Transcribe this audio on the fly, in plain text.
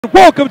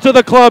Welcome to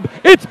the club.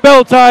 It's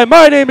bell time.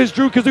 My name is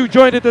Drew Kazoo,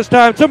 joined at this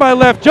time. To my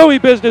left, Joey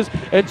Business,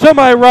 and to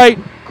my right,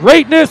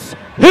 greatness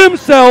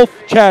himself,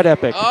 Chad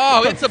Epik.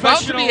 Oh, it's about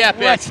to be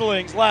epic.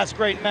 Wrestling's last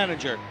great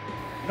manager.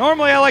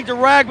 Normally I like to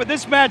rag, but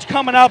this match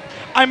coming up,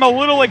 I'm a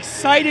little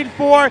excited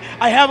for.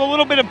 I have a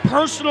little bit of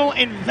personal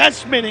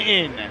investment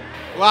in.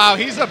 Wow,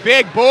 he's a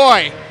big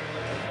boy.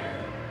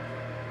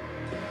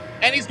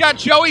 And he's got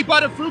Joey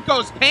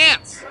Buttafuoco's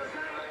pants.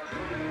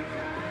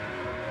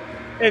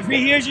 If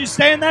he hears you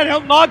saying that, he'll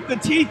knock the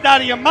teeth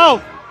out of your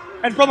mouth.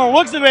 And from the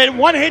looks of it,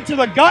 one hit to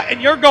the gut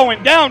and you're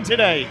going down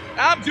today.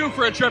 I'm due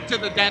for a trip to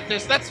the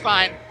dentist. That's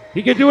fine.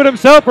 He can do it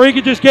himself, or he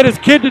can just get his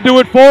kid to do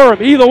it for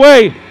him. Either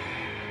way.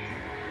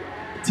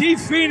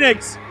 AJ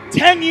Pheonix,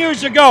 10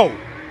 years ago,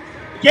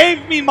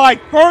 gave me my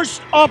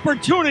first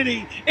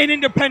opportunity in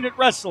independent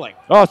wrestling.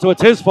 Oh, so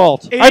it's his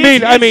fault.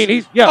 I mean,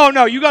 he's, yeah. Oh,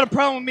 no, you got a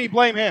problem with me,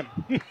 blame him.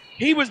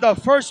 He was the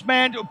first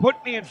man to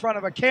put me in front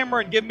of a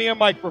camera and give me a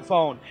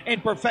microphone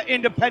in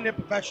independent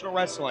professional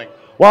wrestling.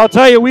 Well, I'll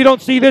tell you, we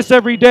don't see this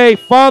every day.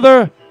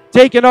 Father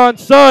taking on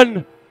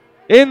son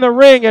in the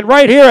ring, and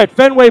right here at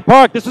Fenway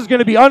Park. This is going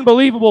to be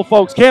unbelievable,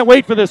 folks. Can't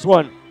wait for this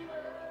one.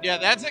 Yeah,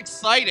 that's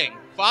exciting.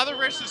 Father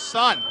versus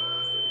son.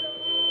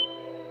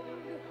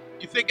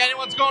 You think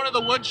anyone's going to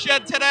the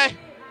woodshed today?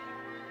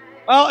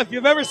 Well, if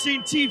you've ever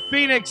seen AJ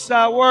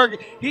Pheonix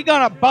work, he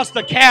gonna bust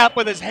a cap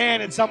with his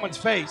hand in someone's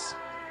face.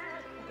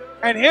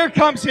 And here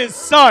comes his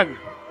son.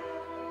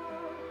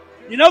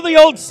 You know the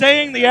old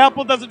saying, the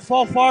apple doesn't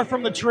fall far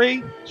from the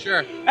tree?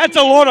 Sure. That's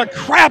a load of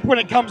crap when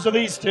it comes to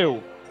these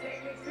two.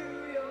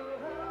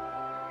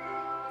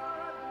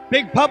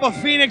 Big Papa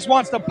Pheonix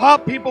wants to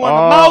pop people in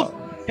the mouth.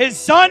 His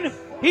son,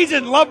 he's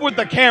in love with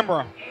the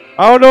camera.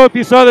 I don't know if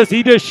you saw this.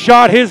 He just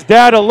shot his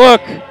dad a look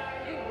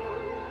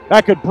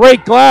that could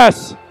break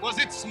glass. Was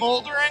it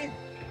smoldering?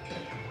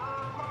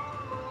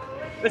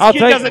 This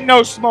kid doesn't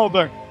know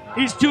smolder.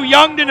 He's too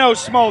young to know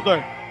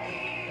smolder.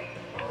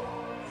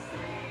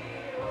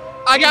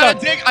 I gotta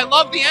dig. I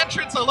love the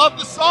entrance. I love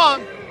the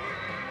song.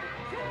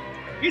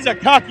 He's a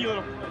cocky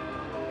little.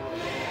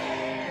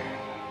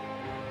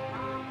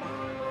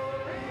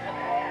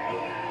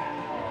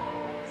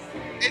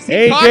 Is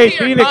he cocky AJ or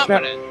Pheonix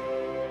confident?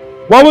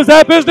 What was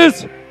that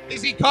business?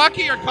 Is he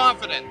cocky or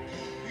confident?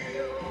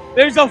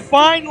 There's a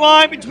fine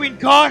line between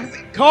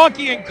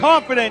cocky and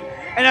confident,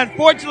 and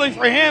unfortunately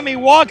for him, he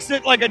walks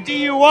it like a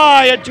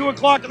DUI at 2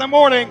 o'clock in the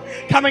morning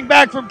coming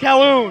back from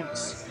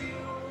Calhoun's.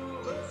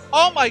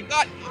 Oh my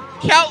God,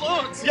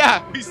 Calhoun's.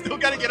 Yeah, we still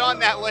got to get on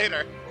that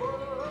later.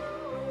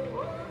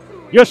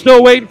 You're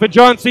still waiting for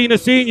John Cena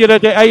seeing you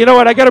today. You know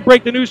what? I got to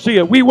break the news to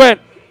you. We went.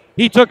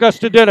 He took us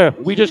to dinner.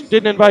 We just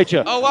didn't invite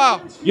you. Oh,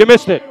 wow. You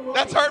missed it.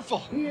 That's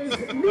hurtful. He is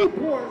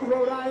Newport,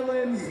 Rhode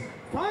Island's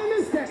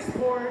finest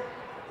export,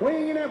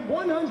 weighing in at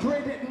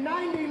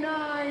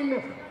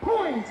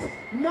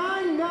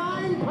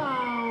 199.99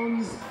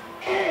 pounds,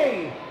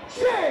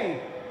 AJ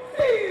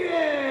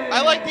Pheonix.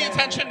 I like the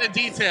attention to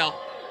detail.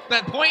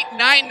 That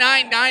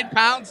 0.999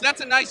 pounds,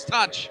 that's a nice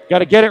touch. Got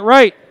to get it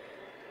right.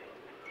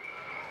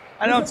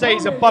 I don't say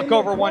he's a buck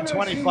over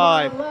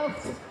 125.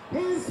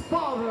 His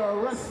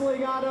father,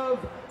 wrestling out of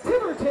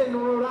Tiverton,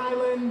 Rhode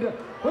Island,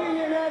 weighing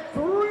in at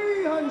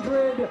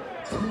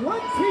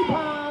 320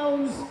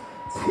 pounds,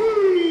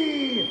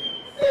 AJ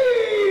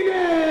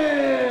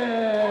Pheonix.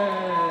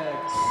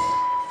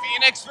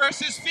 Pheonix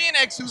versus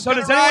Pheonix. Who's So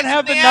does anyone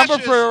have the number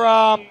ashes? for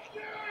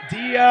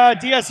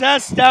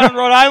DSS down in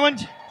Rhode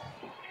Island?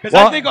 Because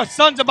I think our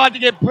son's about to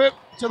get put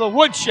to the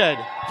woodshed.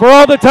 For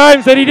all the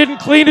times that he didn't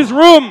clean his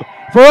room,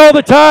 for all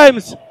the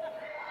times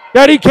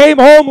that he came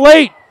home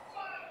late,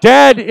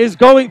 Dad is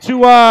going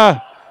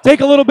to take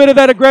a little bit of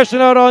that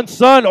aggression out on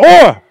son,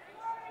 or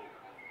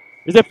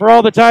is it for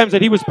all the times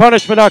that he was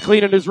punished for not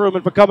cleaning his room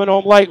and for coming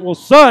home late? Will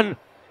son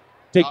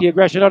take the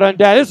aggression out on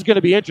Dad? This is going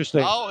to be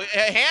interesting. Oh,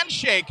 a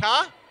handshake,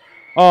 huh?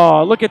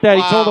 Oh, look at that.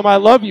 He told him, I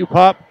love you,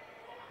 Pop.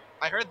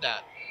 I heard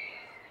that.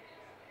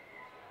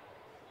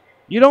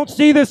 You don't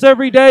see this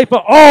every day.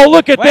 Oh,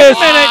 look at this.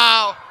 Wait a minute.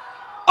 Wow.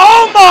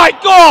 Oh, my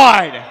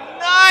God.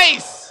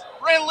 Nice.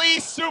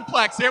 Release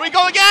suplex. Here we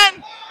go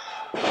again.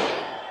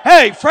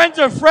 Hey, friends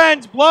are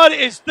friends. Blood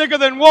is thicker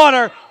than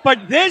water.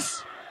 But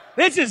this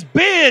is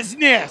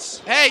business.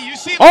 Hey, you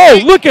see?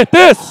 Look at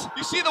this.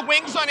 You see the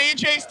wings on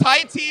AJ's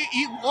tights?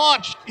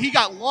 He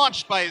got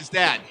launched by his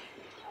dad.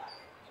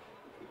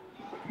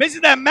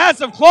 Missing that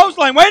massive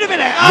clothesline. Wait a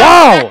minute.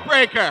 Wow.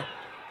 Neckbreaker.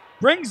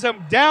 Brings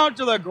him down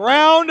to the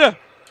ground.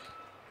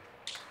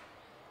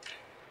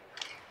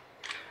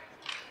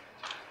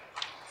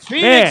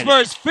 Pheonix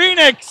versus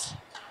Pheonix.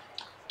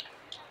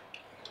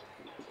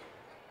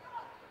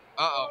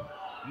 Uh-oh.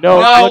 No,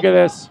 look at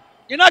this.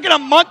 You're not going to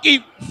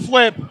monkey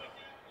flip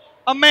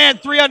a man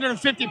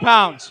 350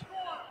 pounds.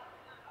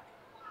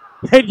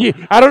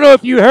 And I don't know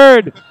if you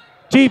heard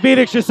T.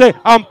 Pheonix just say,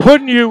 I'm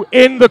putting you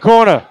in the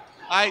corner.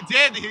 I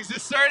did. He's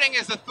asserting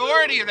his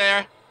authority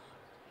there.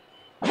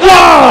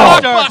 Wow!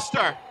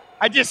 Blockbuster.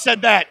 I just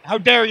said that. How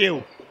dare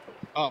you?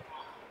 Oh.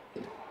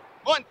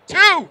 1,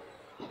 2.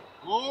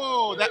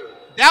 Ooh,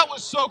 That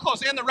was so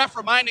close. And the ref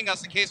reminding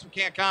us in case we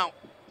can't count.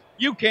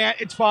 You can't.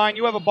 It's fine.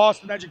 You have a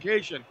Boston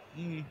education.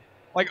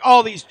 Like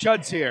all these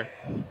chuds here.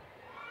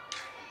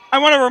 I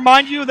want to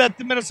remind you that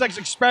the Middlesex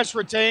Express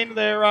retained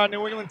their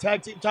New England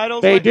Tag Team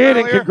titles. They did,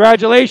 and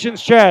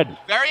congratulations, Chad.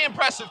 Very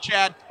impressive,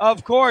 Chad.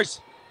 Of course.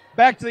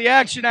 Back to the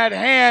action at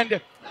hand.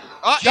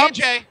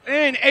 AJ.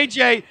 In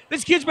AJ.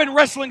 This kid's been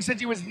wrestling since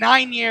he was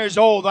 9 years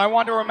old. I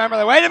want to remember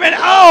that. Wait a minute.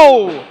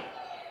 Oh!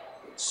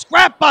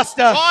 Scrap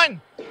buster.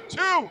 1,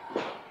 2.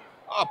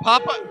 Oh,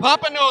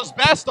 Papa knows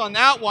best on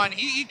that one.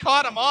 He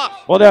caught him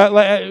off. Well,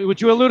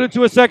 what you alluded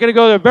to a second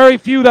ago, there are very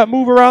few that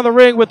move around the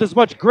ring with as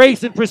much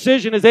grace and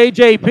precision as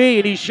AJP,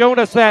 and he's shown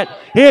us that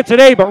here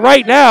today. But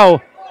right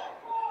now,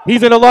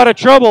 he's in a lot of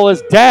trouble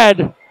as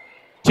Dad,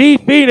 T.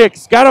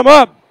 Pheonix, got him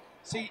up.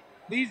 See,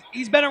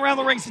 he's been around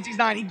the ring since he's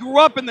 9. He grew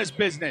up in this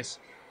business.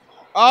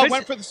 Oh,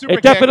 went for the super kick.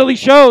 It definitely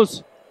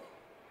shows.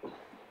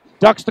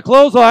 Ducks the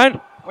clothesline.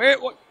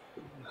 Wait, what?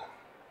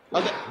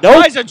 Nope.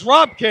 Tries a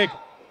drop kick.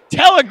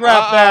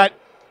 Telegraph that.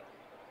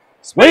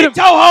 Spinning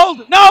toe hold.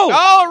 No.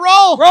 Oh,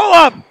 roll. Roll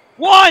up.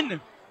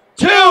 1,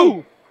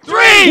 2, 3.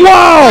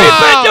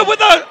 Wow.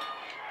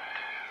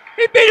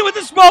 He beat it with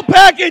a small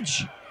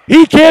package.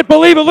 He can't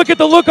believe it. Look at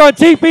the look on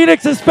T.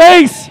 Pheonix's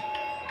face.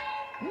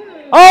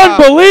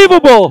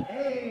 Unbelievable.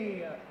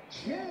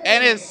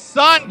 And his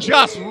son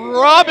just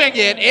rubbing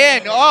it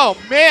in. Oh,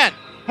 man.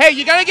 Hey,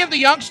 you got to give the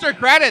youngster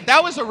credit.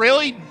 That was a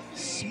really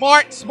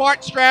smart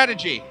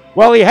strategy.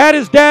 Well, he had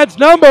his dad's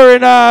number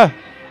and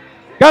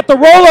got the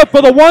roll up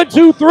for the 1,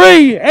 2,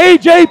 3.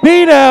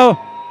 AJP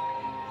now.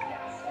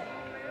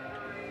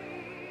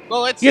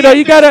 Well, let's you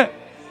gotta.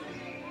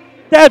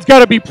 Dad's got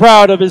to be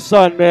proud of his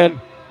son,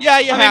 man. Yeah,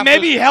 I mean,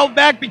 maybe he held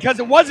back because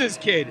it was his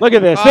kid. Look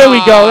at this. There we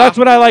go. That's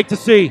what I like to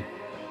see.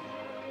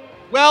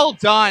 Well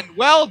done.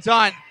 Well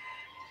done.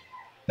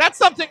 That's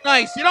something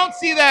nice. You don't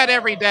see that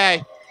every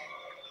day.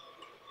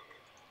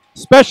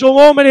 Special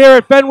moment here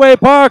at Fenway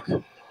Park.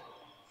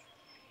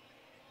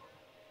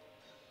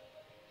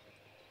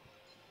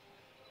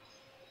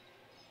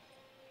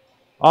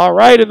 All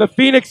right, and the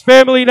Pheonix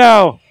family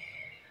now.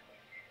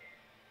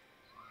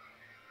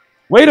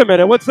 Wait a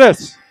minute, what's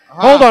this?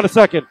 Hold on a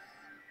second.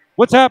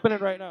 What's happening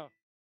right now?